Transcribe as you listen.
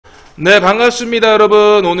네, 반갑습니다,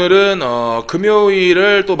 여러분. 오늘은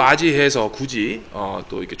금요일을 또 맞이해서 굳이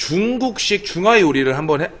또 이렇게 중국식 중화 요리를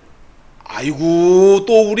한번 아이고,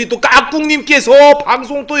 또 우리 또 까꿍님께서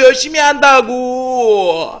방송 또 열심히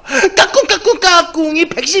한다고. 까꿍이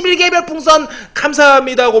 111개 별풍선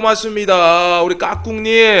감사합니다. 고맙습니다. 우리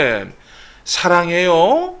까꿍님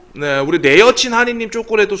사랑해요. 네, 우리 내 여친 하니님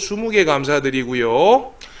초콜릿도 20개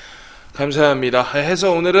감사드리고요. 감사합니다.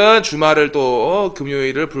 해서 오늘은 주말을 또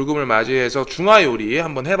금요일을 불금을 맞이해서 중화요리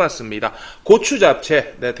한번 해봤습니다.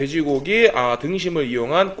 고추잡채, 네, 돼지고기 등심을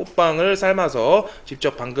이용한 꽃빵을 삶아서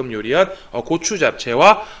직접 방금 요리한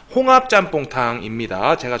고추잡채와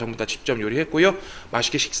홍합짬뽕탕입니다. 제가 전부 다 직접 요리했고요.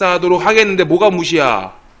 맛있게 식사하도록 하겠는데 뭐가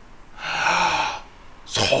무시야?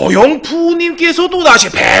 서영푸님께서도 다시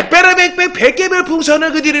 100개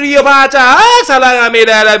별풍선을 그들을 이어받자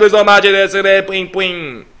사랑합니다 라면서 맞이했으래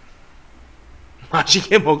뿌잉뿌잉.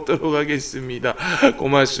 맛있게 먹도록 하겠습니다.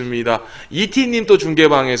 고맙습니다. 이티님 또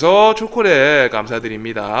중계방에서 초콜릿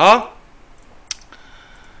감사드립니다.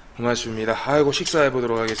 고맙습니다. 아이고,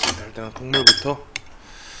 식사해보도록 하겠습니다. 일단 국물부터.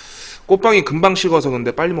 꽃빵이 금방 식어서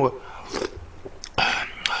근데 빨리 먹어요.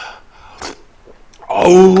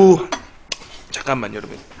 아우, 잠깐만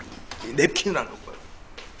여러분, 냅킨을 안 갖고 와요.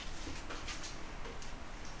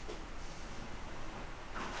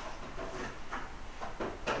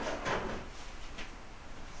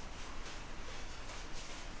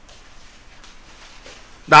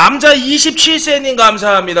 남자 27세님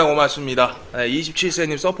감사합니다. 고맙습니다. 네,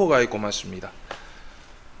 27세님 서포가입 고맙습니다.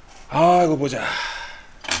 이거 보자.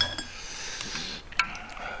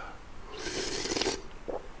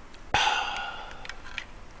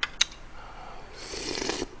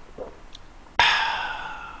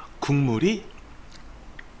 국물이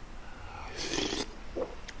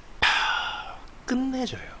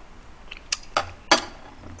끝내줘요.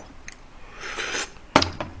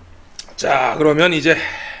 자, 그러면 이제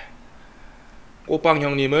꽃빵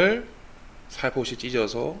형님을 살포시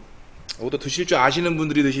찢어서, 이것도 드실 줄 아시는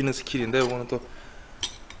분들이 드시는 스킬인데, 이거는 또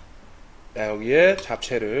여기에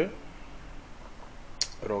잡채를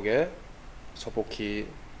이렇게 소복히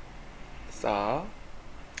싸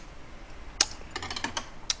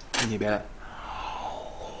한 입에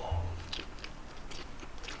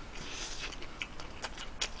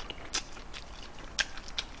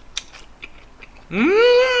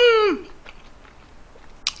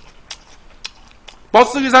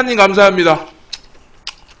버스기사님 감사합니다.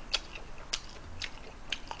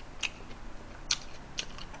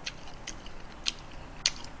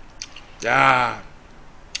 야,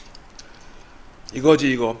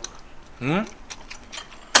 이거지 이거. 응?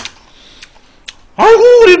 아이고,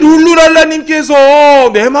 우리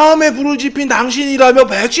룰루랄라님께서 내 마음에 불을 지핀 당신이라며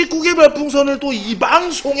 119개 별풍선을 또 이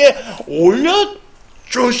방송에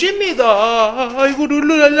올려주십니다. 아이고,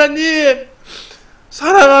 룰루랄라님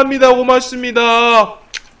사랑합니다. 고맙습니다.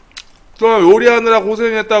 저 요리하느라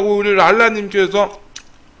고생했다고 우리 랄라님께서,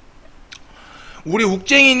 우리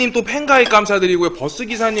욱쟁이님 또 팬가입 감사드리고요.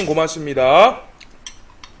 버스기사님 고맙습니다.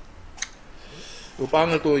 요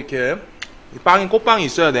빵을 또 이렇게, 이 빵이 꽃빵이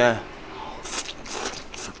있어야 돼.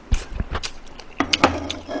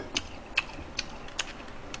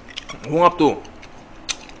 홍합도,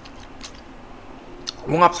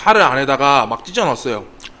 홍합 살을 안에다가 막 찢어 넣었어요.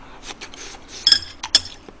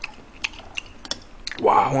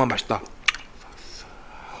 와, 홍합 맛있다.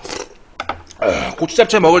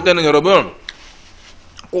 고추잡채 먹을 때는 여러분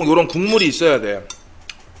꼭 요런 국물이 있어야 돼.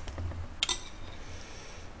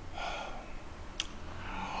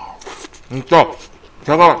 진짜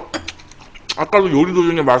제가 아까도 요리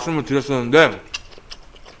도중에 말씀을 드렸었는데,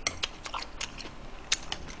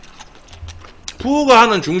 푸우가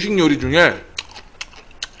하는 중식 요리 중에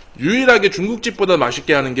유일하게 중국집보다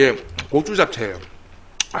맛있게 하는 게 고추잡채예요.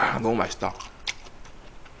 너무 맛있다.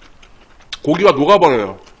 고기가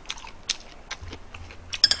녹아버려요.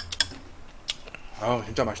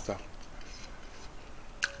 진짜 맛있다.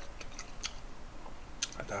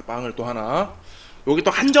 자, 빵을 또 하나. 여기 또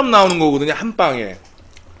한 점 나오는 거거든요. 한 빵에.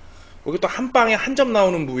 여기 또 한 빵에 한 점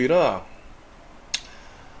나오는 부위라.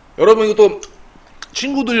 여러분, 이거 또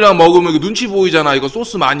친구들이랑 먹으면 이거 눈치 보이잖아. 이거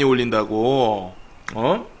소스 많이 올린다고.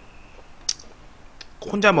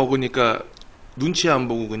 혼자 먹으니까 눈치 안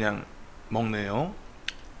보고 그냥 먹네요.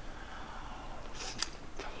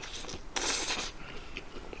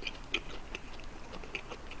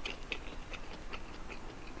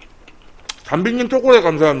 담비님 초콜릿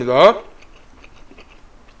감사합니다.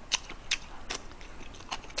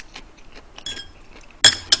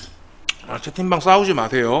 채팅방 싸우지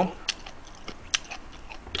마세요.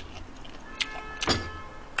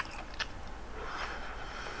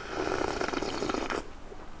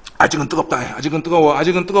 아직은 뜨겁다. 아직은 뜨거워.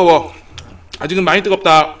 아직은 뜨거워. 아직은 많이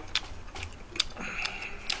뜨겁다.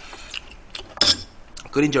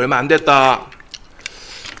 끓인 지 얼마 안 됐다.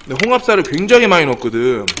 근데 홍합살을 굉장히 많이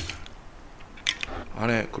넣었거든.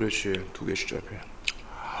 안에, 그렇지. 2개씩 잡혀.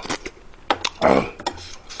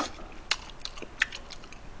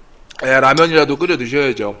 라면이라도 끓여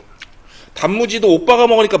드셔야죠. 단무지도 오빠가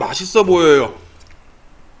먹으니까 맛있어 보여요.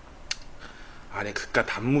 아니, 그깟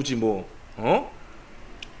단무지 뭐,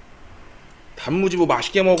 단무지 뭐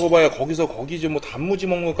맛있게 먹어봐야 거기서 거기지 뭐 단무지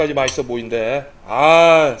먹는 것까지 맛있어 보인대.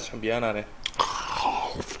 아, 참 미안하네.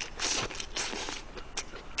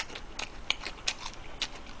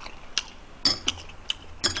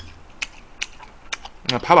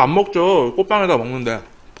 밥 안 먹죠. 꽃빵에다 먹는데.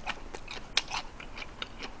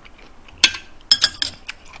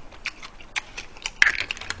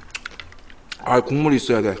 아, 국물이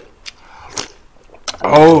있어야 돼.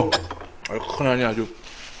 아우, 얼큰하니 아주.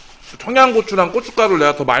 청양고추랑 고춧가루를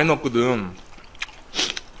내가 더 많이 넣었거든.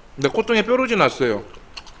 근데 콧등에 뾰루지 났어요.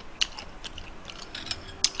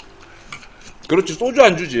 그렇지, 소주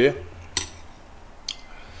안 주지.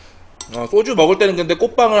 소주 먹을 때는 근데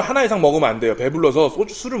꽃빵을 하나 이상 먹으면 안 돼요. 배불러서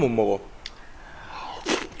술을 못 먹어.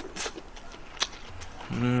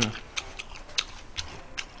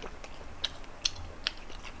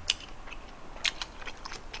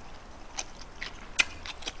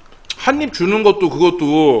 한입 주는 것도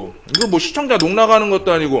그것도 이거 뭐 시청자 녹 나가는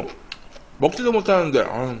것도 아니고 먹지도 못하는데.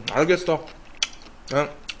 알겠어.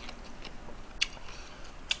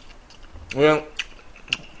 그냥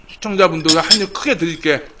시청자분들 한입 크게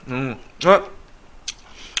드릴게.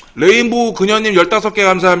 레인보우 그녀님 15개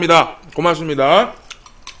감사합니다. 고맙습니다.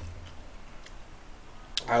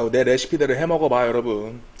 아유, 내 레시피대로 해먹어봐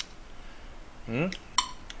여러분.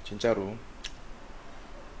 진짜로.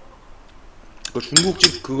 그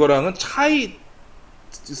중국집 그거랑은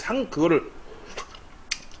그거를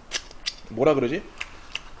뭐라 그러지?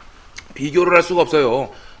 비교를 할 수가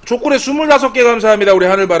없어요. 초콜릿 25개 감사합니다. 우리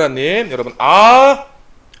하늘바라님. 여러분,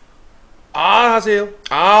 하세요.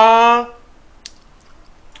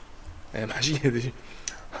 네, 맛있게 드시.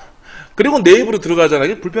 그리고 내 입으로 들어가잖아.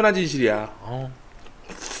 이게 불편한 진실이야.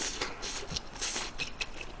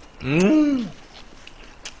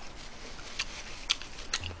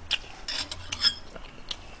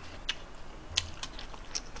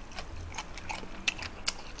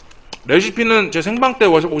 레시피는 제 생방 때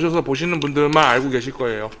오셔서 보시는 분들만 알고 계실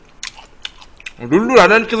거예요.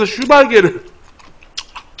 룰루라라님께서 슈발게를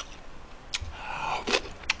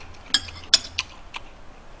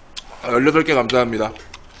 18개 감사합니다.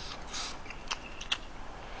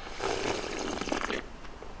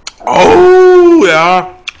 어우,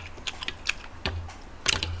 야.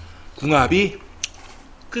 궁합이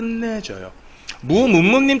끝내줘요.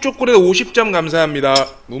 문무님 초콜릿 50점 감사합니다.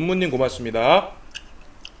 문무님 고맙습니다.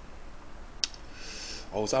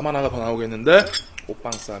 쌈 하나가 더 나오겠는데?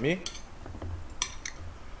 꽃빵쌈이.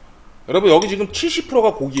 여러분, 여기 지금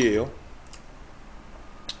 70%가 고기예요.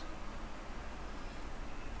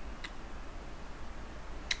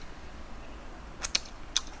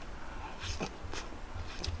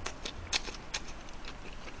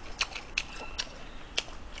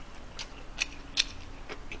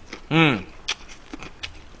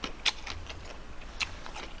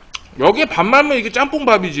 여기에 밥 말면 이게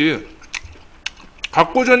짬뽕밥이지.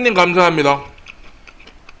 박고전님 감사합니다.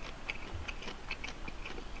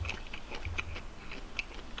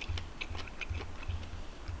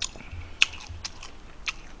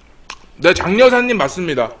 네, 장여사님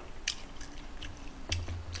맞습니다.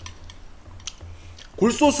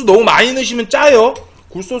 굴소스 너무 많이 넣으시면 짜요.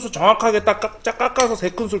 굴소스 정확하게 딱 깎아서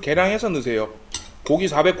 3큰술 계량해서 넣으세요. 고기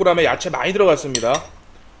 400g에 야채 많이 들어갔습니다.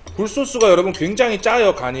 굴소스가 여러분 굉장히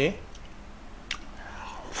짜요. 간이.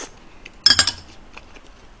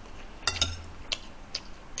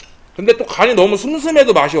 근데 또 간이 너무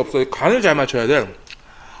슴슴해도 맛이 없어요. 간을 잘 맞춰야 돼.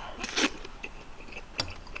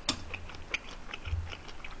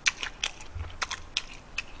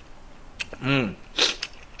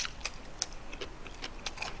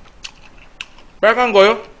 빨간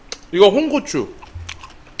거요? 이거 홍고추.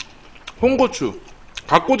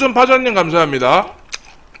 박고전 파전님 감사합니다.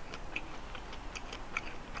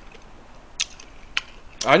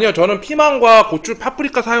 아니요, 저는 피망과 고추,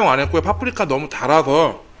 파프리카 사용 안 했고요. 파프리카 너무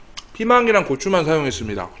달아서 피망이랑 고추만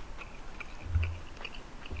사용했습니다.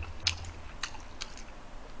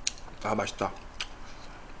 맛있다.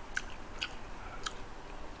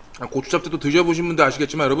 고추잡채도 드셔보신 분들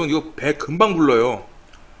아시겠지만 여러분 이거 배 금방 불러요.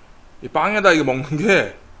 이 빵에다 이거 먹는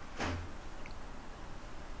게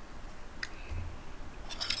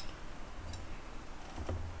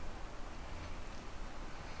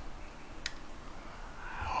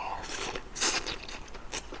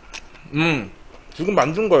지금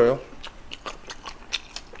만든 거예요.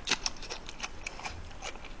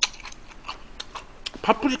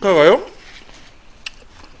 파프리카가요?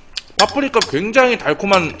 파프리카 굉장히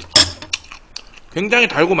달콤한, 굉장히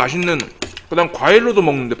달고 맛있는, 그 다음 과일로도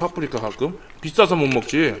먹는데 파프리카 가끔 비싸서 못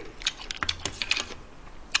먹지.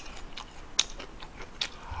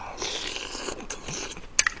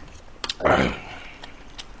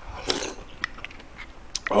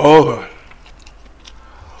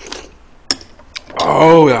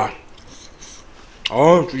 야.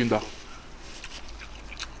 죽인다.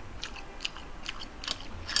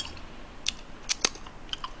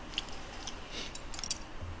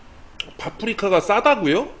 파프리카가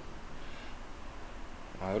싸다고요?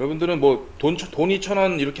 여러분들은 뭐 돈이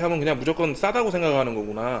 1,000원 이렇게 하면 그냥 무조건 싸다고 생각하는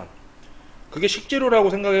거구나. 그게 식재료라고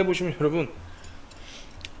생각해 보시면 여러분,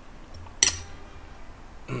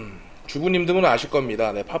 주부님들은 아실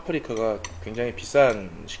겁니다. 네, 파프리카가 굉장히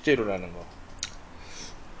비싼 식재료라는 거.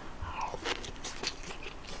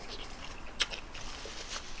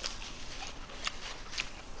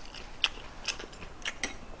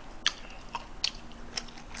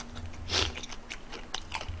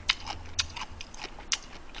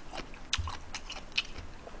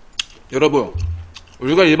 여러분,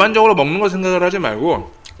 우리가 일반적으로 먹는 거 생각을 하지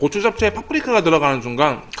말고 고추잡채에 파프리카가 들어가는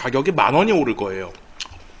순간 가격이 10,000원이 오를 거예요.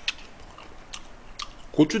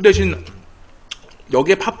 고추 대신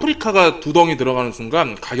여기에 파프리카가 2덩이 들어가는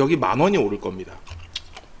순간 가격이 10,000원이 오를 겁니다.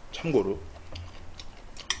 참고로.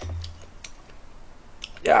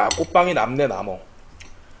 야, 꽃빵이 남네 남어.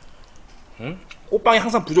 응? 꽃빵이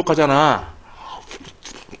항상 부족하잖아.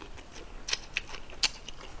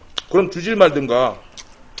 그럼 주질 말든가.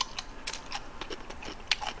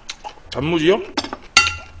 단무지요?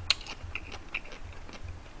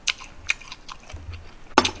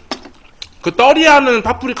 그 떨이하는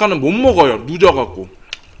파프리카는 못 먹어요. 누져갖고.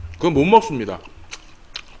 그건 못 먹습니다.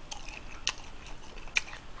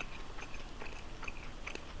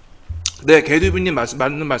 네, 개두비님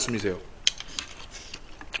맞는 말씀이세요.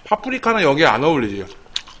 파프리카는 여기에 안 어울리지.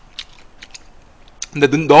 근데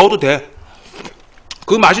넣어도 돼.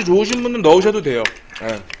 그 맛이 좋으신 분은 넣으셔도 돼요.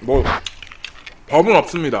 네, 뭐 법은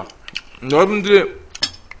없습니다. 여러분들이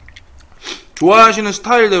좋아하시는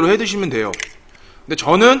스타일대로 해드시면 돼요. 근데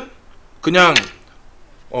저는 그냥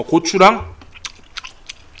고추랑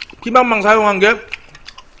피망망 사용한 게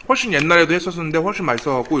훨씬 옛날에도 했었는데 훨씬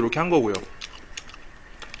맛있어갖고 이렇게 한 거고요.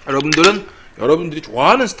 여러분들은 여러분들이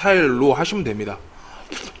좋아하는 스타일로 하시면 됩니다.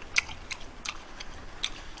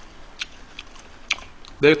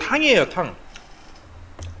 네, 탕이에요, 탕.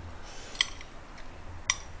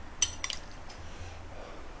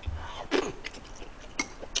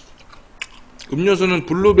 음료수는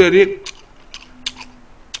블루베리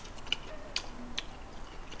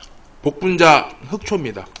복분자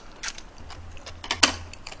흑초입니다.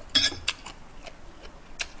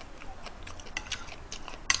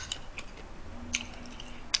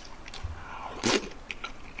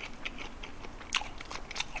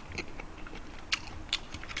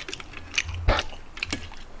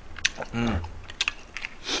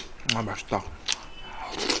 맛있다.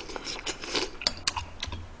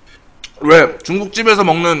 왜 중국집에서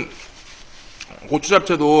먹는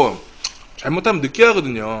고추잡채도 잘못하면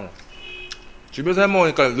느끼하거든요. 집에서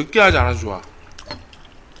해먹으니까 느끼하지 않아서 좋아.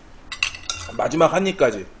 마지막 한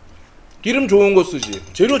입까지 기름 좋은 거 쓰지,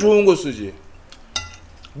 재료 좋은 거 쓰지.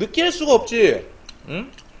 느끼할 수가 없지.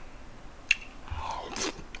 응?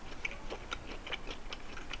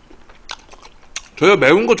 저희가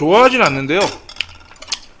매운 거 좋아하진 않는데요,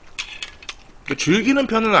 즐기는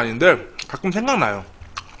편은 아닌데 가끔 생각나요.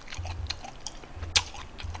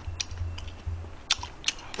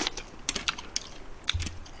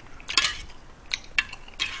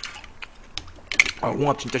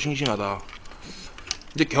 홍합 진짜 싱싱하다.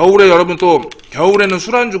 이제 겨울에 여러분, 또 겨울에는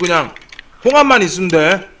술안주 그냥 홍합만 있으면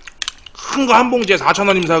돼. 큰 거 한 봉지에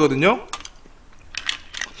 4,000원이면 사거든요.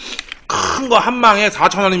 큰 거 한 망에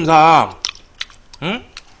 4,000원이면 사. 응?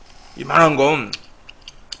 이만한 건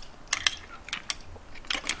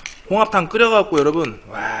홍합탕 끓여갖고 여러분,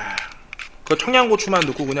 와, 그 청양고추만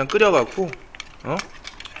넣고 그냥 끓여갖고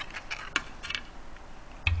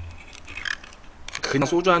그냥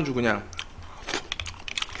소주 안주 그냥.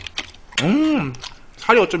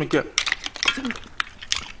 살이 어쩜 이렇게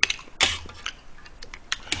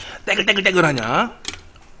떼글떼글떼글하냐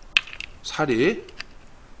살이.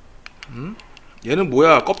 얘는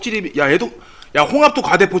뭐야, 껍질이. 야, 얘도, 야, 홍합도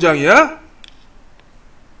과대포장이야?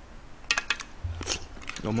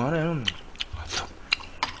 너무하네.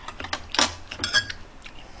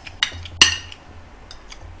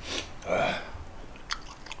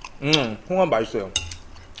 홍합 맛있어요.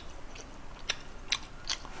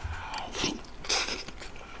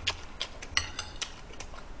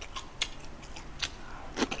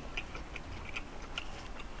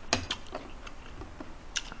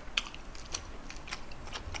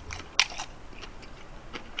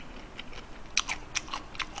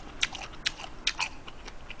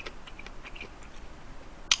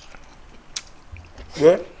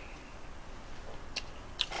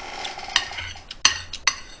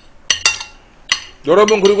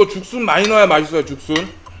 여러분, 그리고 죽순 많이 넣어야 맛있어요. 죽순.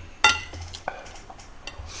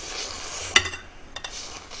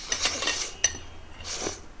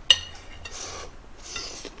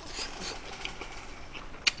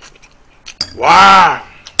 와!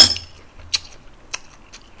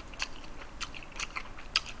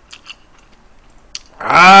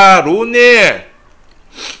 아, 로우님!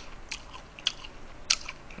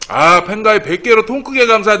 아, 팬가입 100개로 통 크게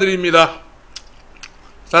감사드립니다.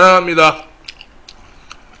 사랑합니다.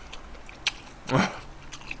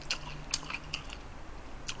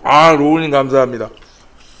 아, 로우님 감사합니다.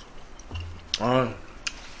 아.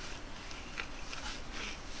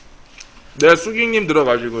 네, 수깅님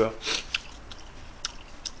들어가시고요.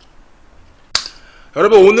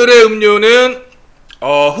 여러분, 오늘의 음료는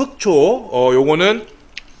흑초, 요거는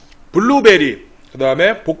블루베리, 그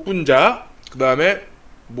다음에 복분자, 그 다음에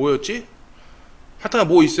뭐였지? 하여튼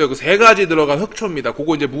뭐 있어요. 그 세 가지 들어간 흑초입니다.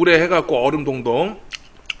 그거 이제 물에 해갖고 얼음 동동.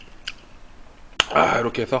 아,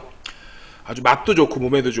 이렇게 해서 아주 맛도 좋고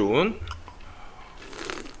몸에도 좋은.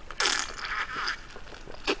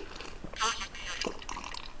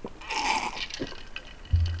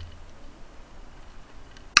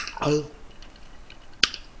 아유.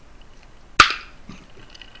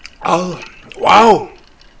 아우, 와우.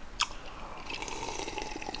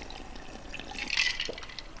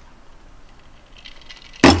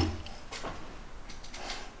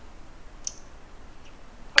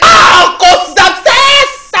 아, 고추잡채!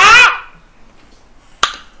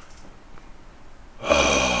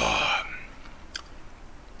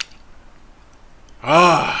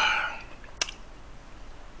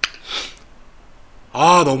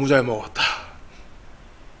 너무 잘 먹었다.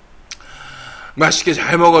 맛있게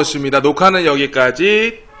잘 먹었습니다. 녹화는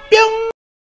여기까지. 뿅!